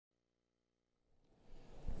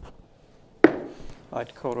I'd like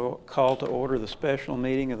to call to order the special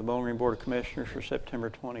meeting of the Bowling Green Board of Commissioners for September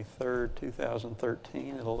 23rd,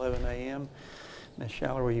 2013 at 11 a.m. Ms.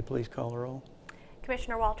 Schaller, will you please call the roll?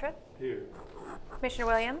 Commissioner Waltrip? Here. Commissioner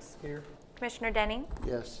Williams? Here. Commissioner Denning?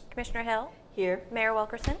 Yes. Commissioner Hill? Here. Mayor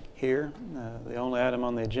Wilkerson? Here. The only item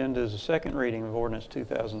on the agenda is the second reading of Ordinance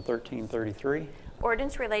 2013-33.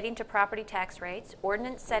 Ordinance relating to property tax rates,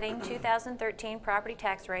 ordinance setting 2013 property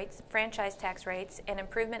tax rates, franchise tax rates, and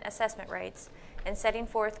improvement assessment rates, and setting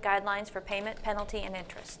forth guidelines for payment, penalty, and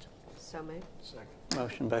interest. So moved. Second.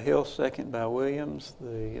 Motion by Hill, second by Williams.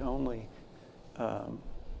 The only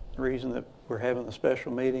reason that we're having the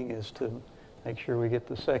special meeting is to make sure we get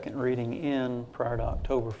the second reading in prior to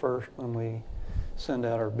October 1st when we send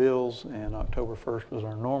out our bills, and October 1st was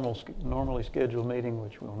our normally scheduled meeting,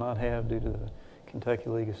 which we will not have due to the Kentucky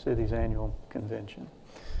League of Cities annual convention.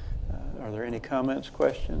 Are there any comments,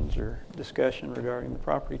 questions, or discussion regarding the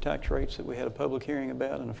property tax rates that we had a public hearing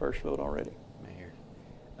about and a first vote already? Mayor,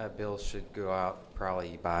 bills should go out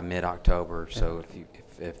probably by mid-October, so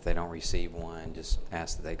if they don't receive one, just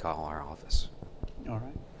ask that they call our office. All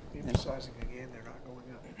right. Emphasizing again, they're not going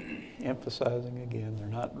up. Emphasizing again, they're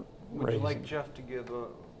not Would raising. you like Jeff to give a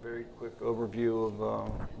very quick overview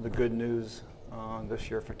of the good news this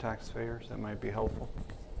year for taxpayers? That might be helpful.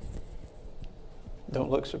 Don't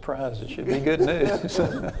look surprised. It should be good news.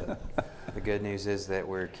 The good news is that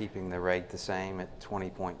we're keeping the rate the same at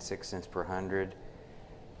 20.6 cents per hundred.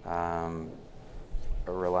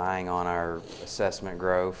 Relying on our assessment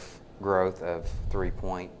growth of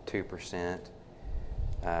 3.2%.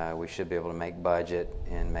 We should be able to make budget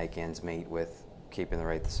and make ends meet with keeping the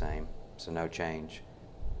rate the same, so no change.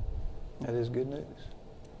 That is good news.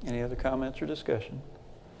 Any other comments or discussion?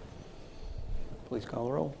 Please call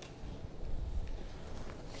the roll.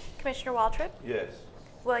 Commissioner Waltrip? Yes.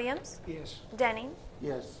 Williams? Yes. Denning?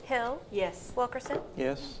 Yes. Hill? Yes. Wilkerson?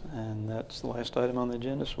 Yes, and that's the last item on the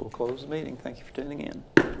agenda, so we'll close the meeting. Thank you for tuning in.